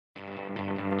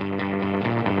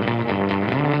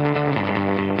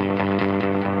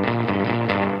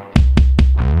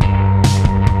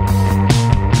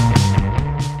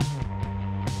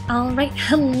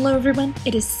hello everyone.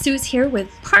 It is Suze here with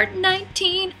part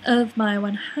 19 of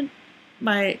my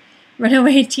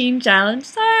Runaway Teen Challenge.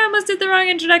 Sorry, I almost did the wrong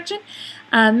introduction.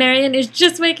 Marion is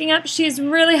just waking up. She's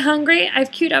really hungry.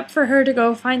 I've queued up for her to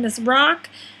go find this rock,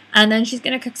 and then she's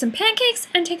going to cook some pancakes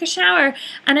and take a shower.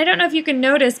 And I don't know if you can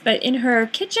notice, but in her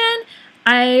kitchen,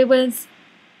 I was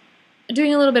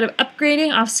doing a little bit of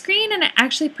upgrading off screen, and I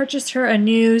actually purchased her a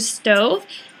new stove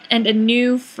and a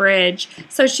new fridge.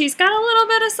 So she's got a little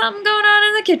bit of something going on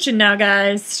in the kitchen now,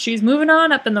 guys. She's moving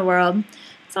on up in the world.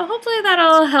 So hopefully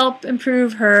that'll help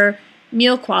improve her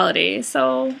meal quality.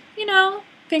 So, you know,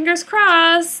 fingers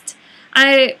crossed.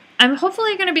 I'm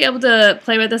hopefully going to be able to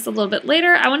play with this a little bit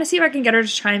later. I want to see if I can get her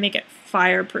to try and make it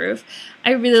fireproof.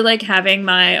 I really like having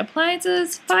my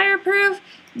appliances fireproof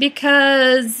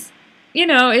because, you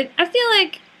know, I feel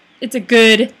like it's a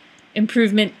good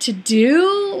improvement to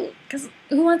do, because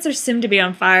who wants their sim to be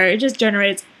on fire? It just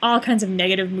generates all kinds of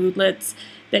negative moodlets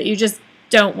that you just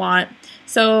don't want.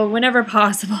 So whenever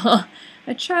possible,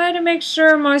 I try to make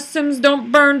sure my sims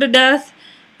don't burn to death.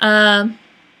 But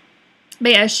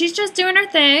yeah, she's just doing her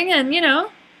thing, and you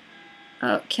know,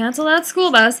 cancel that school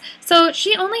bus. So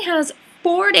she only has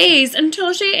 4 days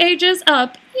until she ages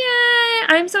up. Yay!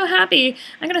 I'm so happy.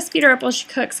 I'm gonna speed her up while she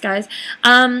cooks, guys.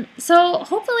 So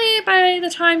hopefully by the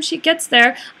time she gets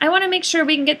there, I want to make sure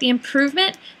we can get the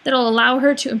improvement that'll allow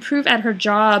her to improve at her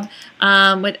job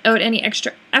without any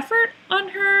extra effort on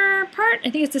her part.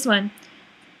 I think it's this one.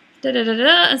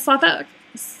 And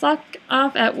slack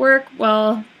off at work.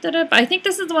 Well, but I think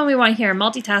this is the one we want here.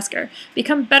 Multitasker.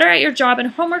 Become better at your job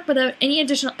and homework without any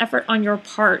additional effort on your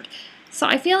part. So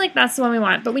I feel like that's the one we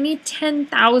want, but we need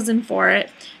 10,000 for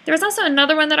it. There was also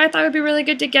another one that I thought would be really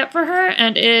good to get for her,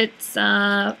 and it's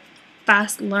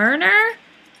Fast Learner.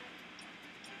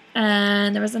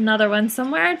 And there was another one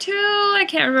somewhere too. I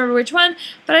can't remember which one,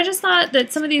 but I just thought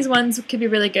that some of these ones could be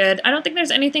really good. I don't think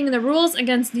there's anything in the rules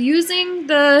against using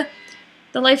the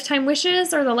lifetime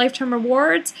wishes or the lifetime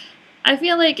rewards. I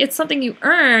feel like it's something you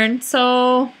earn,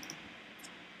 so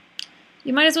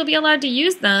you might as well be allowed to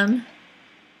use them.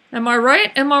 Am I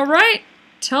right? Am I right?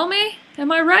 Tell me. Am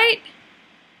I right?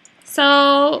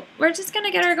 So we're just going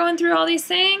to get her going through all these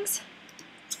things.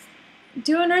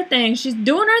 Doing her thing. She's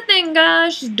doing her thing,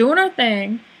 guys. She's doing her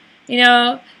thing. You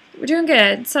know, we're doing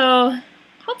good. So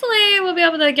hopefully we'll be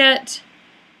able to get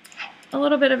a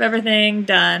little bit of everything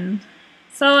done.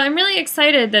 So I'm really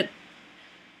excited that,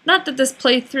 not that this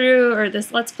playthrough or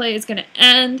this Let's Play is going to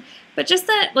end, but just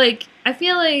that, like, I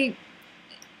feel like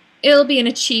it'll be an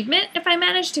achievement if I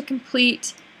manage to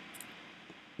complete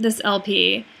this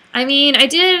LP. I mean, I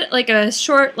did like a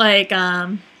short like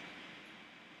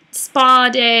spa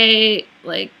day,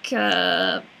 like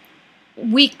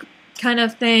week kind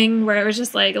of thing where it was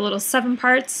just like a little 7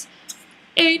 parts,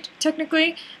 8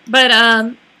 technically, but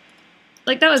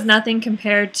like that was nothing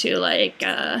compared to like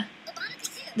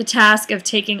the task of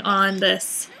taking on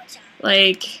this.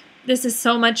 Like, this is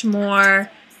so much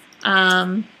more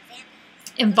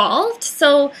involved,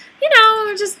 so you know,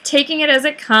 we're just taking it as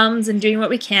it comes and doing what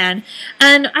we can.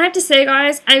 And I have to say,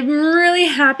 guys, I'm really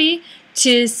happy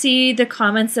to see the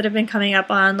comments that have been coming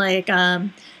up on like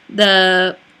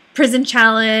the prison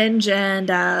challenge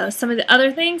and some of the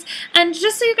other things. And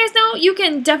just so you guys know, you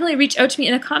can definitely reach out to me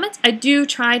in the comments. I do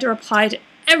try to reply to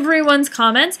everyone's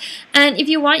comments, and if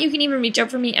you want, you can even reach out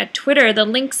for me at Twitter. The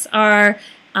links are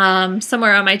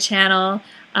somewhere on my channel.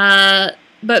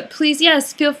 But please,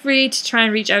 yes, feel free to try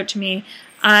and reach out to me.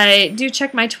 I do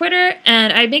check my Twitter,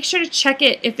 and I make sure to check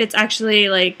it if it's actually,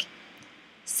 like,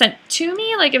 sent to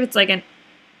me. Like, if it's, like, I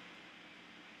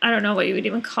don't know what you would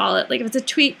even call it. Like, if it's a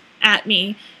tweet at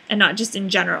me and not just in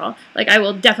general. Like, I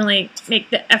will definitely make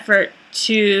the effort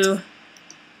to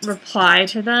reply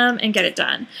to them and get it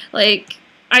done. Like,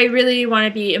 I really want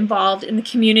to be involved in the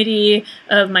community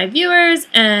of my viewers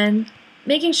and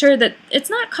making sure that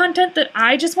it's not content that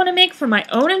I just want to make for my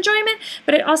own enjoyment,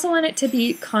 but I also want it to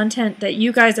be content that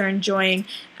you guys are enjoying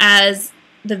as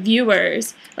the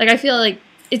viewers. Like, I feel like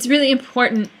it's really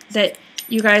important that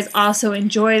you guys also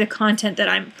enjoy the content that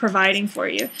I'm providing for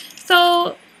you.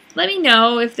 So let me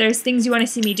know if there's things you want to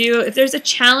see me do. If there's a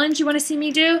challenge you want to see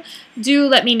me do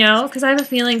let me know, because I have a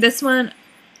feeling this one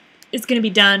is going to be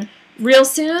done real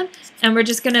soon, and we're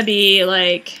just going to be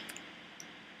like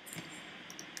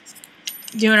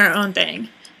doing our own thing.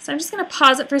 So I'm just going to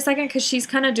pause it for a second because she's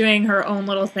kind of doing her own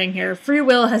little thing here. Free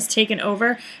will has taken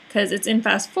over because it's in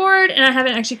fast forward, and I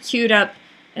haven't actually queued up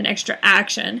an extra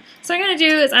action. So what I'm going to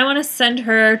do is I want to send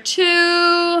her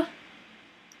to...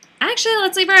 Actually,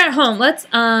 let's leave her at home. Let's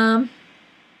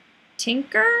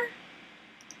tinker?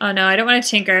 Oh no, I don't want to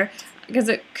tinker because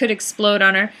it could explode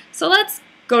on her. So let's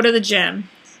go to the gym.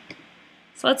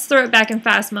 So let's throw it back in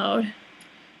fast mode.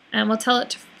 And we'll tell it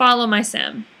to follow my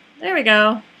sim. There we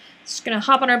go. She's going to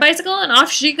hop on our bicycle and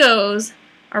off she goes.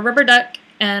 Our rubber duck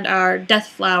and our death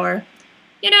flower.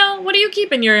 You know, what do you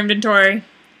keep in your inventory?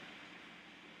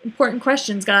 Important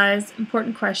questions, guys.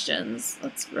 Important questions.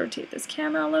 Let's rotate this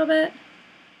camera a little bit.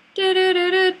 Do do do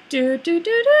do do do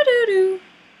do do do.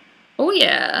 Oh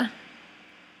yeah.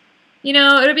 You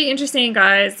know, it'll be interesting,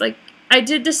 guys. Like, I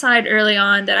did decide early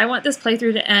on that I want this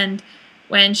playthrough to end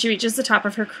when she reaches the top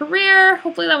of her career.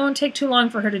 Hopefully that won't take too long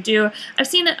for her to do. I've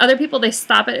seen that other people, they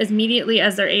stop it as immediately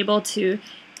as they're able to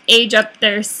age up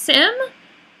their sim,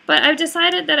 but I've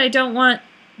decided that I don't want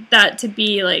that to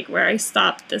be like where I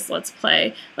stop this Let's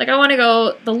Play. Like, I want to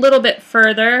go the little bit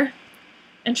further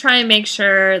and try and make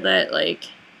sure that, like,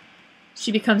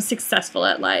 she becomes successful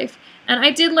at life. And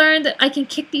I did learn that I can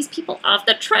kick these people off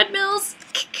the treadmills.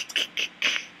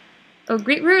 Oh,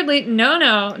 great rudely. No,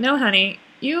 no, no, honey.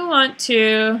 You want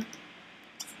to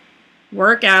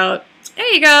work out. There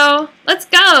you go. Let's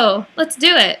go. Let's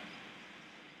do it.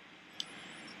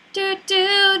 Do,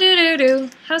 do, do, do, do.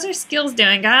 How's her skills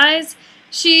doing, guys?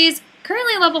 She's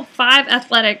currently level 5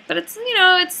 athletic, but it's, you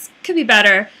know, could be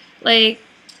better. Like,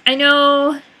 I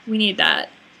know we need that.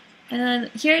 And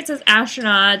then here it says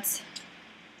astronauts.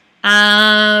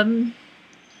 Astronauts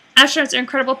are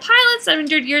incredible pilots that have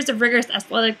endured years of rigorous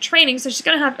athletic training, so she's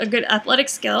going to have a good athletic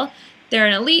skill. They're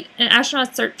an elite, and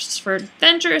astronauts search for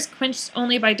adventures, quenched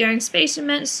only by daring space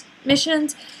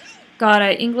missions. God,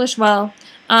 I English well.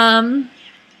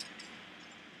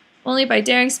 Only by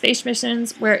daring space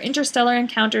missions where interstellar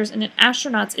encounters and an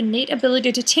astronaut's innate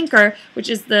ability to tinker, which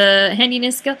is the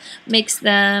handiness skill, makes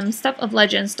them stuff of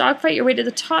legends. Dogfight your way to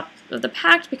the top of the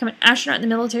pack to become an astronaut in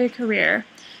the military career.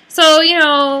 So, you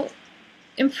know,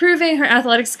 improving her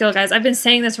athletic skill, guys, I've been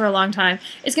saying this for a long time.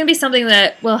 It's going to be something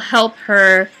that will help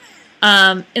her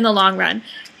in the long run.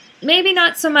 Maybe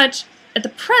not so much at the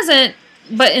present,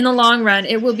 but in the long run,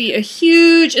 it will be a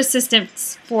huge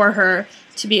assistance for her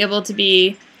to be able to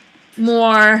be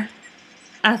more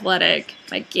athletic.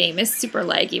 My game is super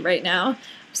laggy right now.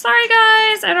 Sorry,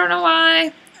 guys. I don't know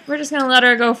why. We're just going to let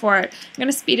her go for it. I'm going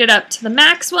to speed it up to the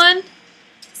max one.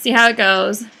 See how it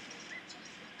goes.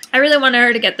 I really want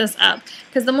her to get this up,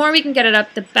 because the more we can get it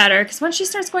up, the better. Because when she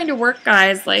starts going to work,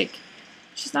 guys, like,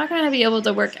 she's not going to be able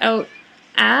to work out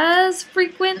as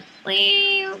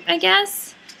frequently, I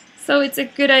guess. So it's a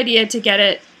good idea to get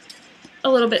it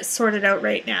a little bit sorted out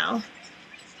right now.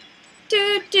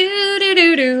 Do, do, do,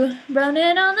 do, do.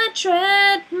 Running on the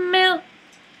treadmill.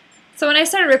 So when I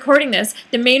started recording this,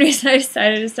 the main reason I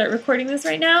decided to start recording this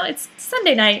right now, it's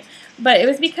Sunday night, but it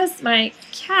was because my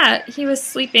cat, he was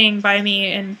sleeping by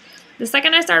me, and the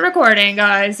second I started recording,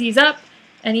 guys, he's up,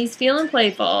 and he's feeling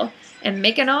playful, and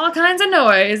making all kinds of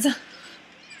noise.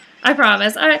 I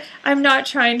promise. I'm not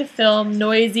trying to film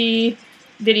noisy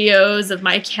videos of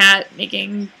my cat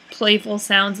making playful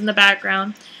sounds in the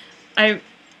background. I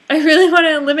really want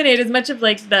to eliminate as much of,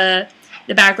 like, the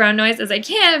background noise as I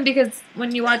can, because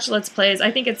when you watch Let's Plays,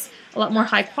 I think it's a lot more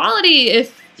high quality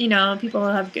if, you know, people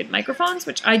have good microphones,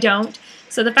 which I don't.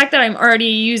 So the fact that I'm already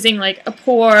using, like, a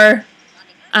poor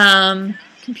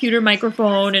computer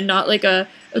microphone and not, like, a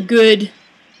good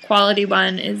quality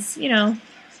one is, you know,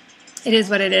 it is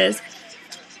what it is.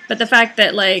 But the fact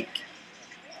that, like,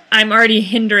 I'm already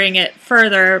hindering it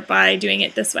further by doing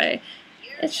it this way,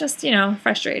 it's just, you know,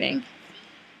 frustrating.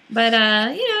 But,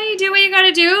 you know, you do what you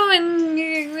gotta do, and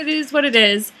it is what it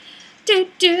is. Do,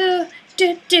 do,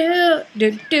 do, do,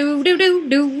 do, do, do, do,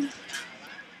 do.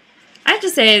 I have to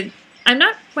say,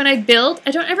 when I build,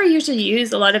 I don't ever usually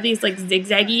use a lot of these, like,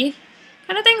 zigzaggy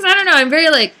kind of things. I don't know, I'm very,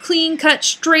 like, clean-cut,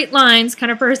 straight lines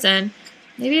kind of person.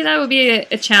 Maybe that would be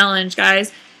a challenge,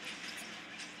 guys.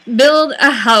 Build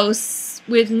a house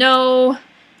with no,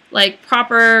 like,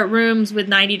 proper rooms with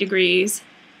 90 degrees.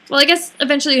 Well, I guess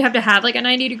eventually you have to have, like, a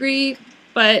 90 degree,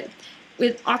 but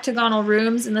with octagonal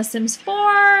rooms in The Sims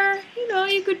 4, you know,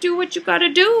 you could do what you gotta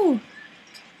do.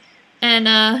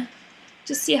 And,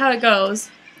 just see how it goes.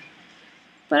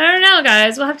 But I don't know,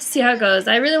 guys. We'll have to see how it goes.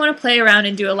 I really want to play around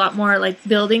and do a lot more, like,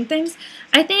 building things.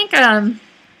 I think, I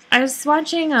was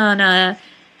watching on,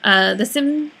 The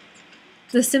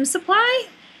Sim Supply.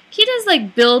 He does,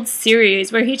 like, build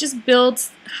series where he just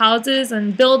builds houses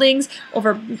and buildings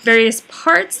over various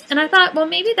parts, and I thought, well,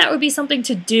 maybe that would be something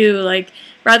to do, like,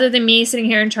 rather than me sitting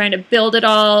here and trying to build it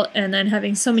all and then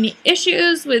having so many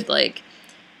issues with, like,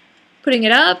 putting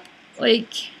it up. Like,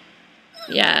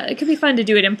 yeah, it could be fun to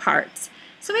do it in parts.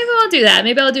 So maybe I'll do that.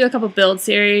 Maybe I'll do a couple build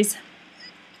series.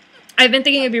 I've been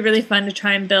thinking it'd be really fun to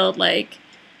try and build, like,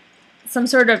 some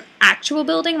sort of actual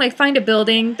building, like find a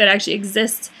building that actually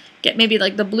exists, get maybe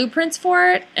like the blueprints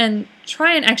for it, and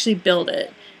try and actually build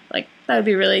it. Like, that would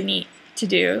be really neat to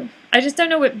do. I just don't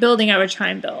know what building I would try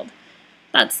and build.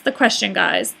 That's the question,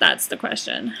 guys. That's the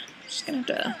question. I'm just gonna have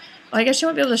to... Oh, I guess she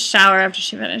won't be able to shower after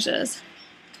she finishes.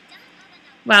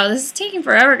 Wow, this is taking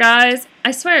forever, guys.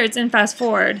 I swear it's in fast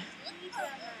forward.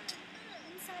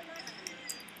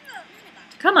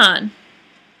 Come on.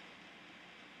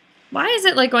 Why is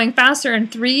it like going faster in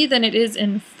 3 than it is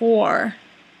in 4?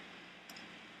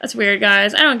 That's weird,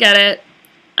 guys. I don't get it.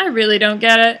 I really don't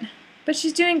get it. But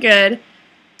she's doing good.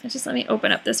 Just let me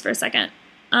open up this for a second.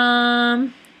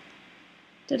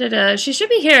 She should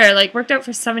be here, like worked out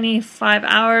for 75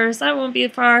 hours. That won't be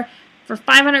far for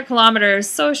 500 kilometers.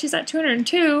 So she's at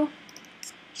 202.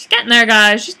 She's getting there,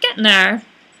 guys. She's getting there.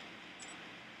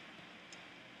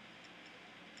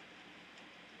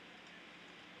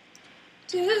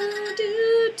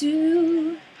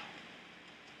 Do.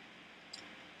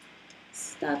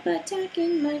 Stop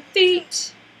attacking my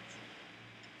feet.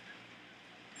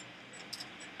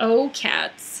 Oh,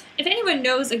 cats. If anyone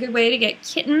knows a good way to get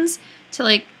kittens to,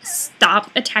 like, stop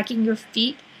attacking your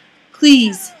feet,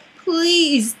 please,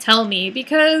 please tell me,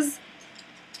 because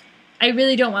I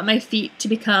really don't want my feet to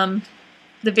become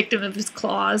the victim of his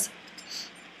claws.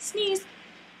 Sneeze.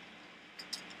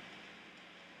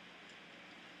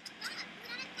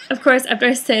 Of course, after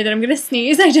I say that I'm gonna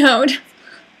sneeze, I don't.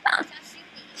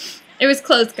 It was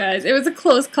close, guys. It was a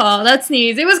close call. That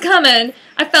sneeze, it was coming.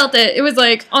 I felt it. It was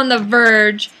like on the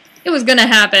verge. It was gonna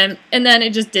happen, and then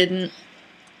it just didn't.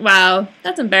 Wow,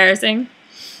 that's embarrassing.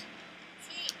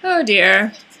 Oh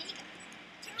dear.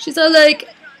 She's all like,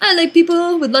 I like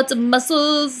people with lots of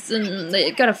muscles and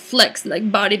they gotta flex like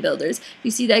bodybuilders.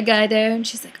 You see that guy there? And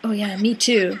she's like, oh yeah, me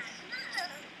too.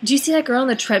 Do you see that girl on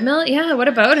the treadmill? Yeah, what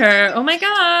about her? Oh my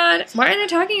god, why are they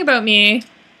talking about me?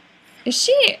 Is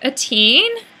she a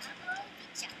teen?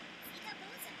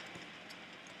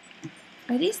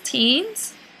 Are these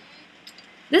teens?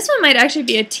 This one might actually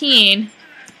be a teen.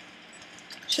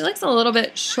 She looks a little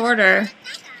bit shorter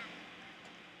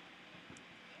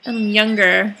and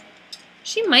younger.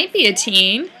 She might be a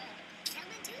teen.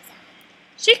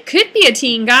 She could be a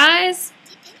teen, guys.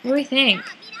 What do we think?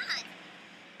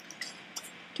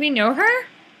 Do we know her?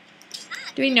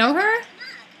 Do we know her?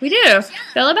 We do.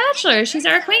 Bella Bachelor. She's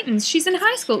our acquaintance. She's in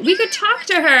high school. We could talk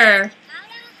to her.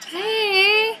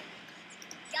 Hey.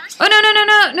 Oh, no, no, no,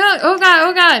 no, no. Oh, God,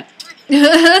 oh, God.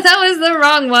 That was the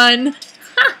wrong one.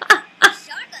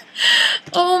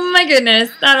 Oh, my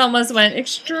goodness. That almost went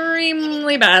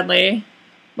extremely badly.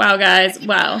 Wow, guys.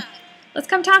 Wow. Let's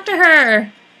come talk to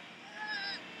her.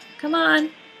 Come on.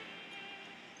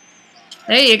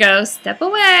 There you go. Step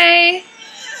away.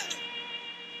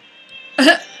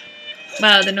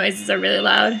 Wow, the noises are really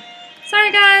loud.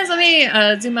 Sorry, guys. Let me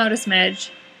zoom out a smidge.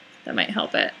 That might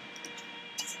help it.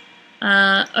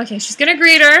 Okay, she's gonna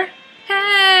greet her.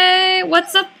 Hey,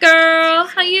 what's up, girl?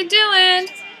 How you doing?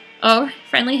 Oh,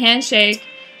 friendly handshake.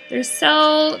 They're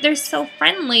so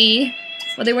friendly.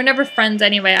 Well, they were never friends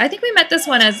anyway. I think we met this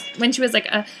one as when she was like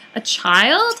a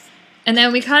child, and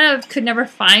then we kind of could never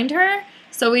find her,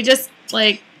 so we just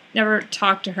like never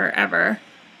talked to her ever.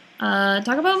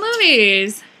 Talk about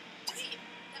movies.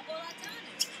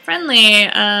 Friendly.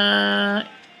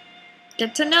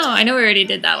 Get to know. I know we already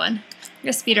did that one. I'm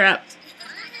gonna speed her up.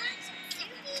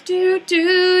 Do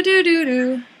do do do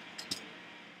do.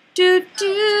 Do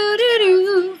do do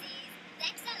do.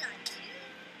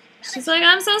 She's like,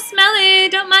 I'm so smelly,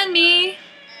 don't mind me.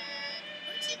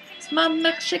 My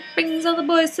milkshake brings all the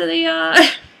boys to the yard.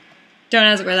 Don't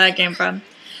ask where that came from.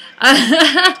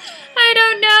 I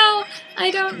don't know.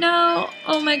 I don't know.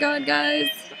 Oh my god, guys.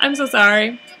 I'm so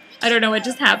sorry. I don't know what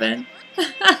just happened.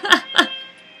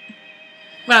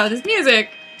 Wow, this music.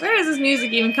 Where is this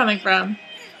music even coming from?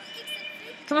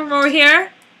 Coming from over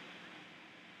here?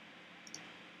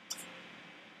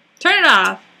 Turn it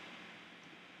off.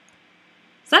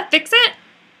 Does that fix it?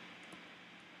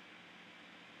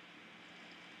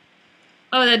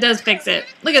 Oh, that does fix it.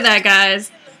 Look at that,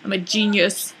 guys. I'm a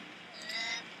genius.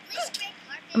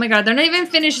 Oh my god, they're not even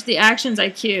finished the actions I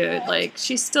queued. Like,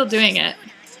 she's still doing it.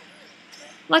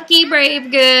 Lucky, brave,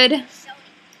 good.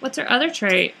 What's her other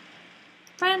trait?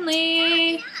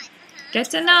 Friendly.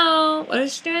 Get to know. What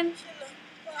is she doing?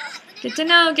 Get to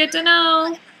know, get to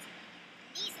know.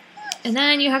 And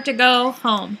then you have to go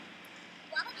home.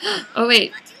 Oh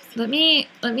wait, let me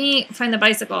find the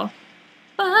bicycle.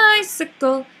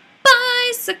 Bicycle,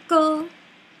 bicycle.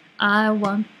 I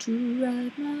want to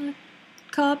ride my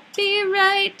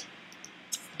copyright.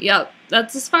 Yup,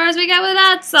 that's as far as we get with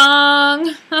that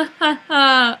song.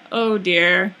 Oh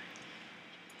dear.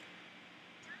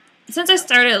 since I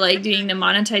started like doing the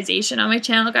monetization on my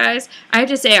channel, guys, I have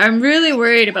to say I'm really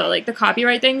worried about like the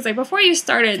copyright things. Like before you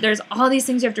started, there's all these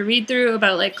things you have to read through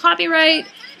about like copyright,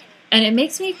 and it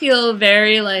makes me feel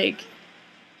very like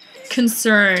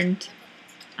concerned.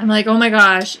 I'm like, oh my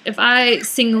gosh, if I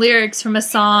sing lyrics from a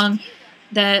song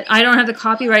that I don't have the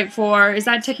copyright for, is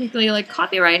that technically like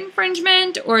copyright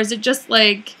infringement, or is it just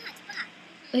like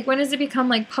when does it become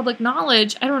like public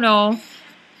knowledge? I don't know.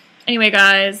 Anyway,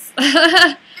 guys,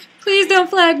 please don't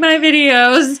flag my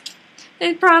videos.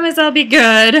 I promise I'll be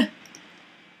good.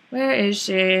 Where is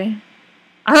she?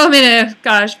 Oh, a minute.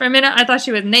 Gosh, for a minute I thought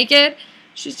she was naked.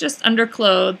 She's just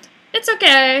underclothed. It's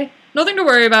okay. Nothing to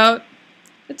worry about.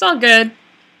 It's all good.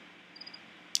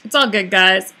 It's all good,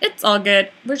 guys. It's all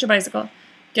good. Where's your bicycle?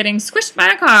 Getting squished by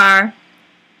a car.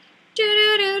 Do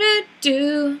do do do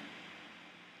do.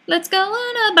 Let's go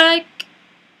on a bike.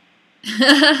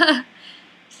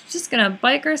 She's just gonna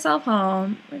bike herself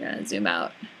home. We're gonna zoom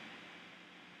out.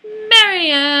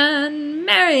 Marianne,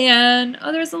 Marianne.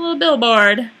 Oh, there's a little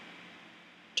billboard.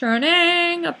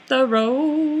 Turning up the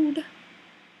road.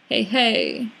 Hey,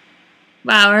 hey.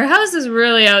 Wow, her house is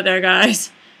really out there,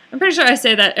 guys. I'm pretty sure I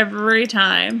say that every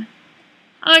time.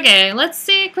 Okay, let's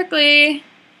see quickly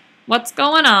what's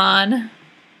going on.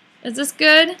 Is this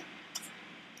good?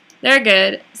 They're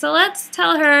good. So let's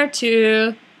tell her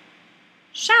to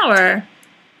shower.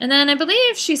 And then I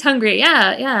believe she's hungry.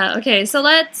 Yeah. Okay, so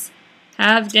let's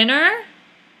have dinner.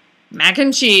 Mac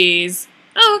and cheese.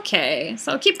 Okay,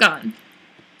 so keep going.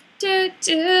 I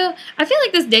feel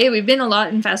like this day we've been a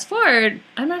lot in fast forward.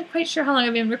 I'm not quite sure how long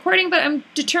I've been recording, but I'm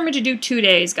determined to do 2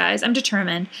 days, guys. I'm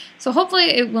determined. So hopefully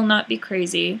it will not be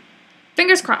crazy.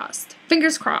 Fingers crossed.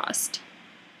 Fingers crossed.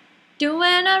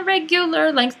 Doing a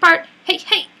regular length part. Hey,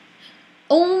 hey.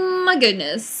 Oh my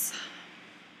goodness.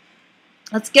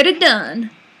 Let's get it done.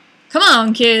 Come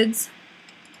on, kids.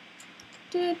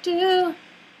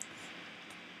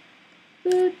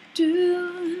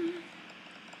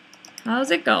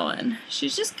 How's it going?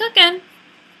 She's just cooking.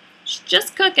 She's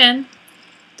just cooking.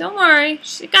 Don't worry,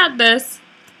 she got this.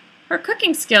 Her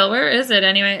cooking skill, where is it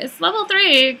anyway? It's level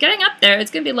 3, getting up there.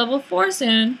 It's gonna be level 4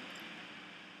 soon.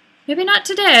 Maybe not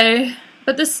today,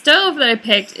 but the stove that I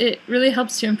picked, it really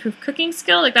helps to improve cooking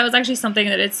skill. Like that was actually something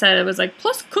that it said, it was like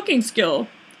plus cooking skill.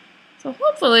 So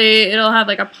hopefully it'll have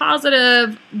like a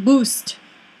positive boost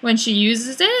when she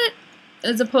uses it,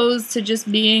 as opposed to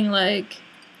just being like,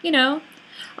 you know.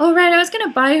 Oh, right, I was going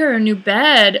to buy her a new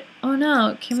bed. Oh,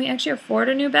 no. Can we actually afford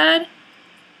a new bed?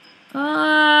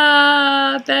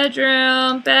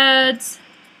 Bedroom, beds.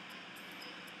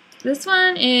 This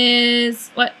one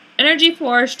is, what? Energy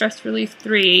 4, stress relief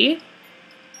 3.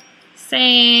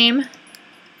 Same.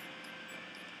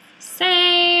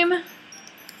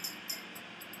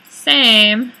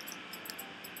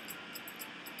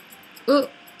 Ooh.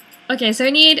 Okay, so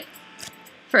we need,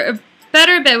 for a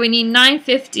better bed, we need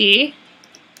 950.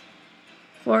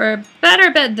 For a better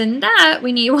bed than that,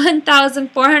 we need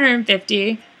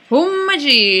 1,450. Oh my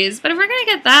jeez. But if we're gonna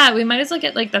get that, we might as well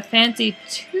get like the fancy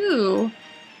 2.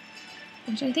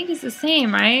 Which I think is the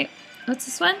same, right? What's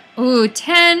this one? Ooh,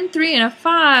 10, 3, and a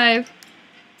 5.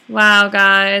 Wow,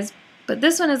 guys. But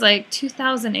this one is like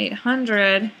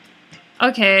 2,800.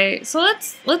 Okay, so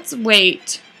let's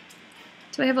wait.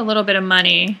 Do I have a little bit of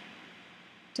money?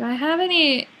 Do I have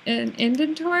any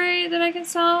inventory that I can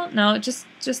sell? No, just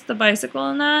the bicycle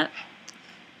and that.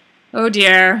 Oh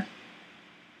dear.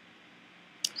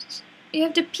 You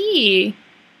have to pee.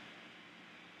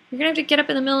 You're gonna have to get up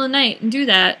in the middle of the night and do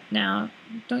that now.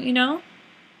 Don't you know?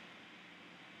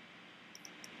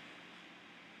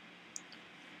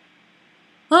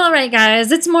 Alright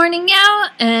guys, it's morning now,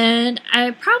 and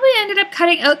I probably ended up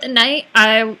cutting out the night.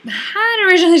 I had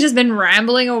originally just been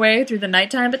rambling away through the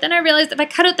nighttime, but then I realized if I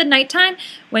cut out the nighttime,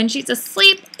 when she's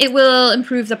asleep, it will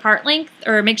improve the part length,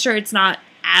 or make sure it's not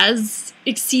as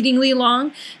exceedingly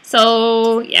long.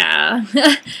 So, yeah.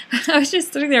 I was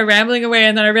just sitting there rambling away,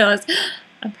 and then I realized,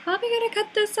 I'm probably going to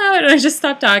cut this out, and I just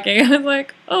stopped talking. I was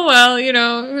like, oh well, you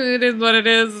know, it is what it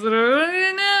is.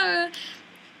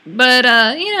 But,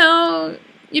 you know,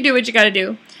 you do what you gotta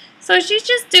do. So she's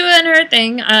just doing her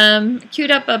thing,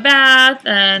 queued up a bath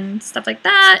and stuff like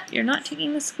that. You're not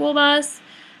taking the school bus.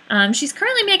 She's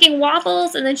currently making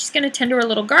waffles, and then she's gonna tend to her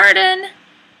little garden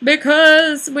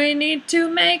because we need to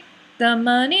make the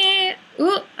money.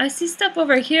 Ooh, I see stuff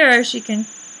over here she can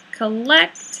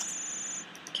collect.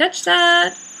 Catch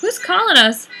that. Who's calling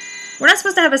us? We're not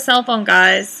supposed to have a cell phone,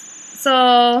 guys.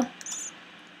 So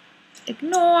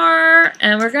ignore,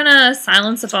 and we're gonna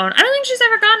silence the phone. I don't think she's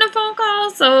ever gotten a phone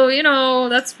call, so, you know,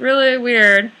 that's really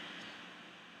weird.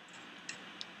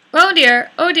 Oh dear,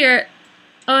 oh dear.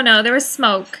 Oh no, there was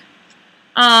smoke.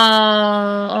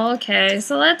 Oh, okay.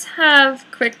 So let's have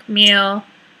quick meal.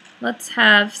 Let's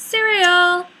have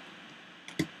cereal.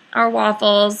 Our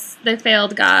waffles, they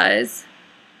failed, guys.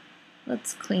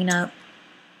 Let's clean up.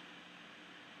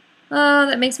 Oh,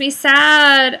 that makes me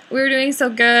sad. We were doing so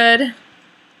good.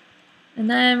 And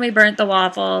then we burnt the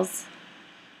waffles.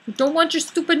 We don't want your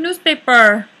stupid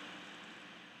newspaper.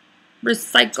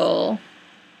 Recycle.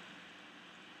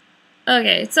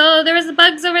 Okay, so there was the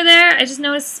bugs over there. I just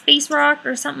noticed space rock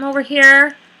or something over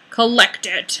here. Collect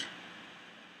it.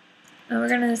 And we're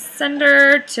gonna send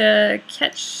her to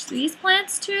catch these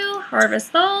plants too.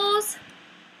 Harvest those.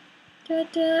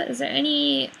 Is there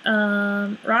any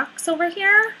rocks over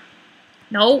here?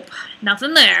 Nope,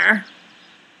 nothing there.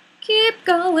 Keep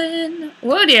going.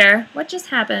 Whoa dear, what just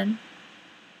happened?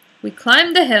 We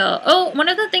climbed the hill. Oh, one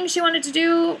of the things she wanted to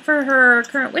do for her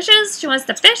current wishes, she wants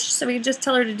to fish, so we can just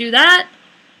tell her to do that.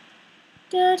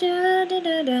 Da, da, da,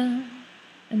 da, da.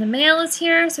 And the mail is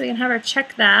here, so we can have her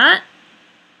check that.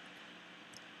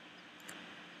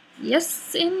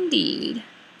 Yes, indeed.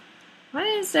 Why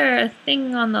is there a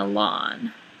thing on the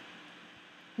lawn?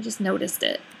 I just noticed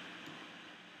it.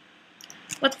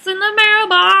 What's in the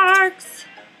mailbox?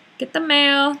 Get the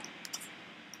mail.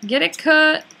 Get it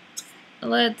cut.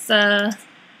 Let's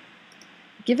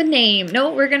give a name.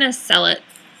 No, we're gonna sell it.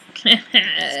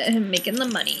 Making the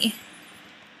money.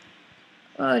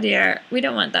 Oh dear, we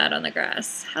don't want that on the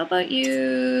grass. How about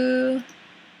you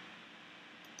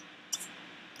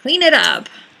clean it up?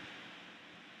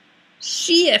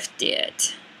 Shift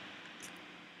it.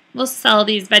 We'll sell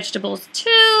these vegetables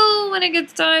too when it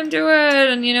gets time to it,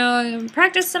 and you know,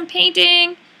 practice some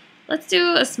painting. Let's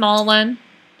do a small one,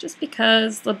 just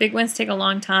because the big ones take a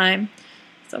long time.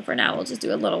 So for now, we'll just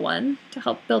do a little one to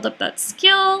help build up that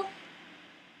skill.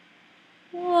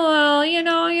 Well, you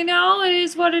know, it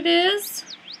is what it is.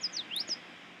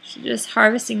 She's just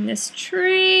harvesting this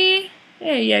tree.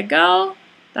 There you go.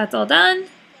 That's all done.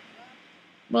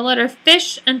 We'll let her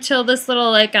fish until this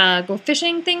little, like, go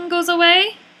fishing thing goes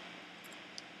away.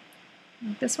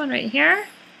 Like this one right here.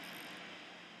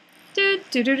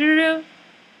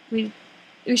 We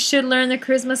should learn the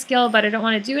charisma skill, but I don't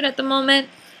want to do it at the moment,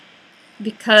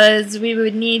 because we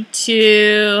would need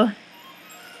to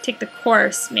take the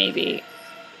course, maybe.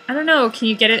 I don't know. Can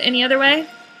you get it any other way?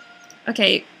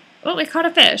 Okay. Oh, we caught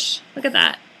a fish. Look at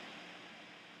that.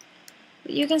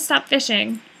 But you can stop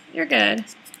fishing. You're good.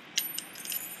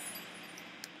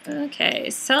 Okay,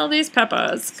 sell these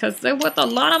peppers, because they're worth a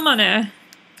lot of money.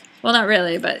 Well, not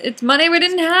really, but it's money we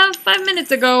didn't have 5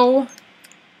 minutes ago.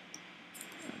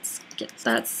 Let's get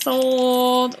that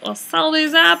sold. We'll sell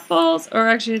these apples, or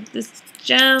actually this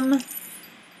gem,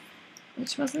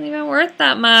 which wasn't even worth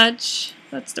that much.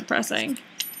 That's depressing.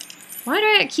 Why do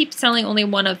I keep selling only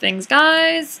one of things,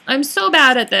 guys? I'm so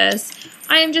bad at this.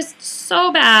 I am just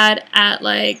so bad at,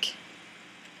 like,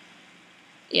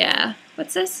 yeah.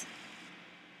 What's this?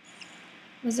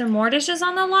 Was there more dishes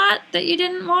on the lot that you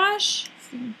didn't wash?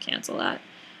 Cancel that.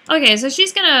 Okay, so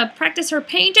she's gonna practice her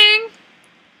painting.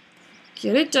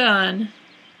 Get it done.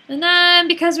 And then,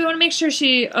 because we want to make sure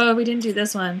oh, we didn't do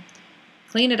this one.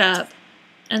 Clean it up.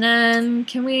 And then,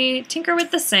 can we tinker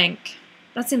with the sink?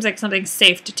 That seems like something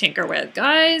safe to tinker with,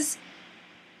 guys.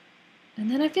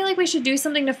 And then I feel like we should do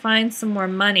something to find some more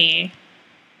money.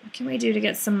 What can we do to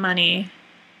get some money?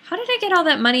 How did I get all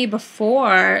that money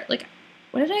before? Like,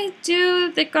 what did I do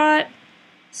that got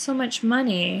so much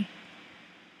money?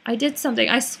 I did something.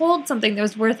 I sold something that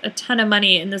was worth a ton of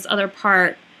money in this other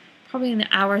part. Probably in the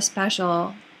hour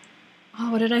special.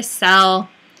 Oh, what did I sell?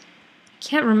 I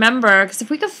can't remember, because if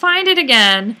we could find it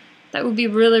again, that would be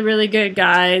really, really good,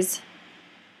 guys.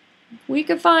 We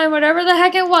could find whatever the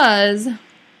heck it was.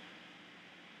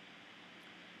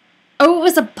 Oh, it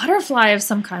was a butterfly of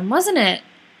some kind, wasn't it?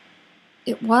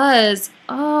 It was.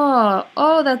 Oh,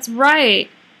 that's right.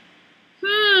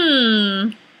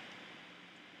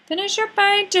 Finish your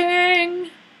painting.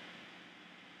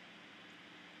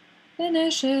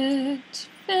 Finish it.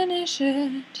 Finish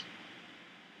it.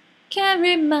 Can't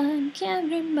read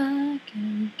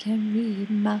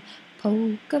my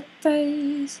poker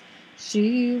face.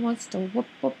 She wants to whoop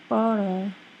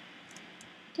butter.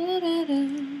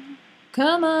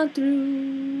 Come on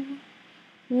through.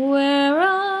 Where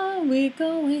are we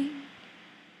going?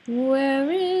 Where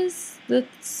is the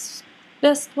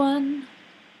best one?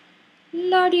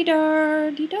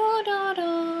 La-di-da-di-da-da-da.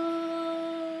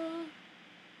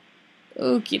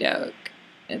 Okie doke.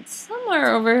 It's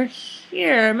somewhere over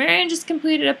here. Marion just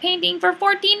completed a painting for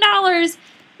 $14.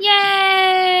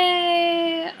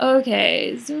 Yay!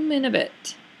 Okay, zoom in a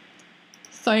bit.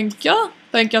 Thank ya.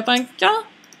 Thank ya, thank ya.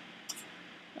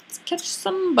 catch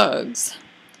some bugs.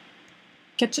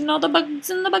 Catching all the bugs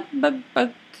in the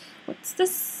bug. What's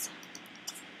this?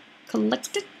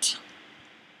 Collect it.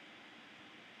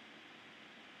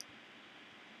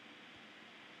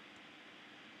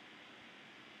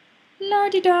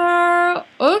 La-di-da.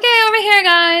 Okay, over here,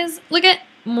 guys. Look at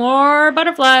more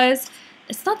butterflies.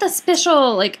 It's not the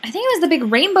special, like, I think it was the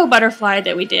big rainbow butterfly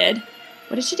that we did.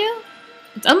 What did she do?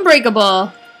 It's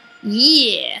unbreakable.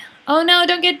 Yeah. Oh no,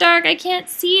 don't get dark. I can't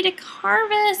see to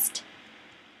harvest.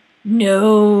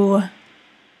 No.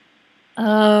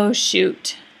 Oh,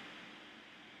 shoot.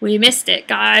 We missed it,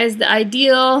 guys. The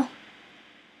ideal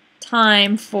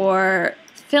time for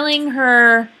filling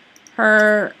her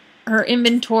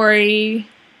inventory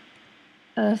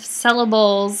of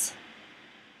sellables.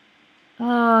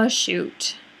 Oh,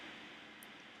 shoot.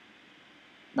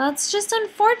 That's just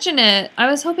unfortunate. I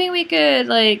was hoping we could,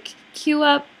 like, queue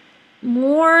up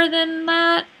more than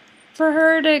that for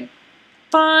her to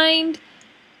find.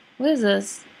 What is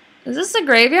this? Is this a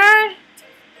graveyard?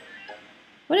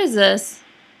 What is this?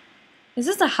 Is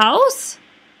this a house?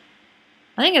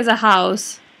 I think it's a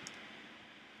house.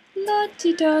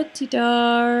 La-ti-da-ti-dar.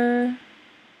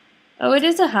 Oh, it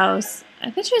is a house. I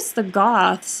bet you it's the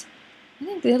Goths. I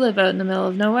think they live out in the middle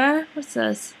of nowhere. What's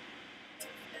this?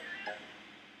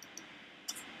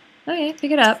 Okay, pick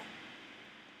it up.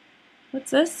 What's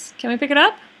this? Can we pick it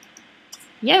up?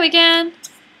 Yeah, we can.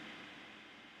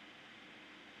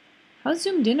 How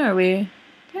zoomed in are we?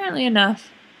 Apparently enough.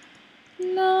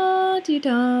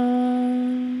 La-di-da.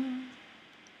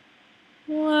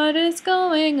 What is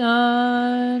going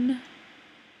on?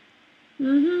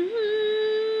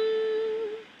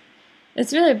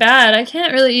 It's really bad. I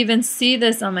can't really even see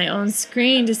this on my own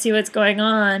screen to see what's going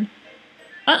on.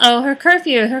 Uh-oh, her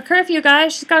curfew. Her curfew,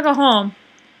 guys. She's gotta go home.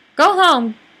 Go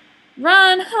home.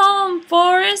 Run home,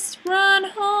 Forrest. Run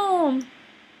home.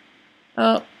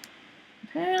 Oh.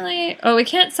 Apparently... Oh, we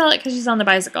can't sell it because she's on the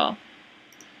bicycle.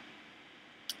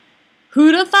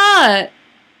 Who'd have thought?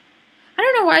 I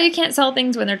don't know why you can't sell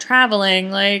things when they're traveling.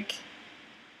 Like,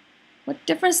 what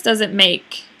difference does it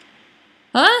make?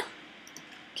 Huh?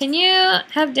 Can you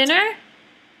have dinner?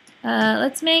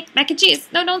 Let's make mac and cheese.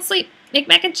 No, don't sleep. Make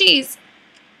mac and cheese.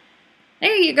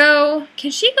 There you go.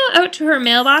 Can she go out to her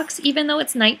mailbox even though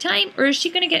it's nighttime? Or is she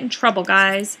going to get in trouble,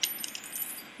 guys?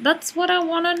 That's what I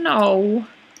want to know.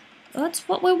 That's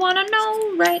what we want to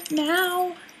know right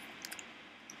now.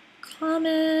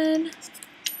 Common.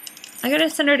 I gotta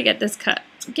send her to get this cut.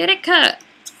 Get it cut.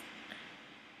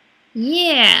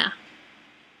 Yeah.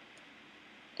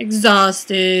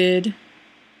 Exhausted.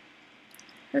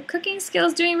 Her cooking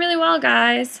skill's doing really well,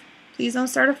 guys. Please don't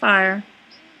start a fire.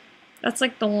 That's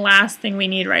like the last thing we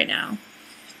need right now.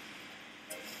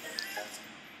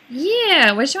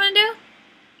 Yeah, what does she want to do?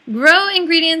 Grow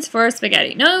ingredients for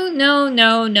spaghetti. No, no,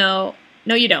 no, no.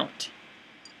 No, you don't.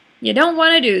 You don't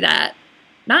want to do that.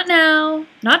 Not now,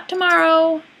 not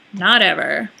tomorrow, not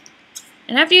ever.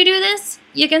 And after you do this,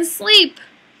 you can sleep.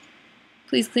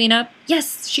 Please clean up.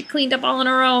 Yes, she cleaned up all on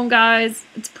her own, guys.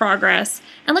 It's progress.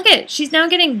 And look at it. She's now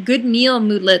getting good meal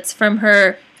moodlets from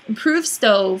her improved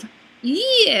stove.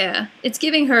 Yeah. It's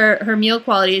giving her meal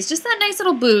quality. It's just that nice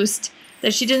little boost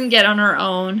that she didn't get on her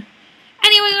own.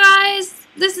 Anyway, guys,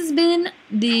 this has been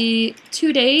the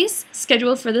 2 days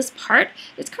scheduled for this part.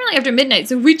 It's currently after midnight,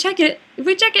 so if we check it,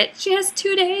 she has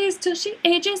 2 days till she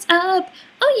ages up.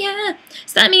 Oh yeah.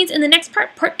 So that means in the next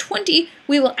part, part 20,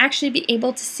 we will actually be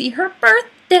able to see her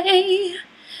birthday.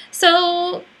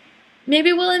 So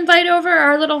maybe we'll invite over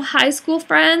our little high school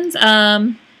friends,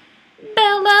 Bella,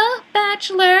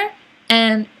 Bachelor,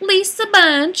 and Lisa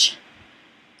Bunch.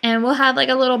 And we'll have like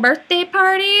a little birthday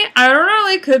party. I don't know,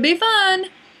 it could be fun.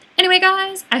 Anyway,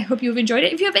 guys, I hope you've enjoyed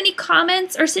it. If you have any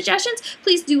comments or suggestions,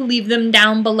 please do leave them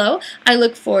down below. I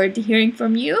look forward to hearing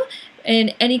from you in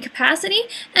any capacity.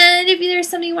 And if there's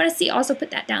something you want to see, also put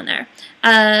that down there.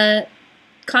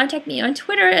 Contact me on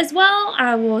Twitter as well.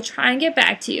 I will try and get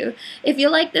back to you. If you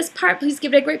like this part, please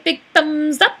give it a great big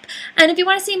thumbs up. And if you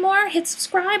want to see more, hit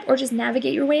subscribe or just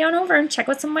navigate your way on over and check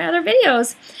out some of my other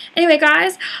videos. Anyway,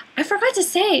 guys, I forgot to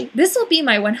say, this will be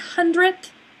my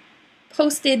 100th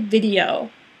posted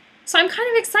video. So I'm kind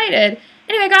of excited.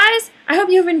 Anyway, guys, I hope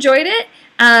you've enjoyed it.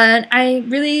 And I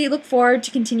really look forward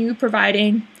to continue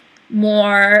providing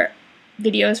more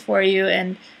videos for you.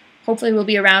 And hopefully we'll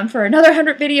be around for another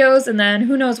 100 videos. And then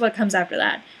who knows what comes after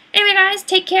that. Anyway, guys,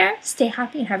 take care, stay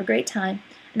happy, and have a great time.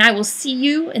 And I will see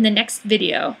you in the next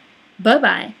video.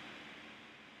 Bye-bye.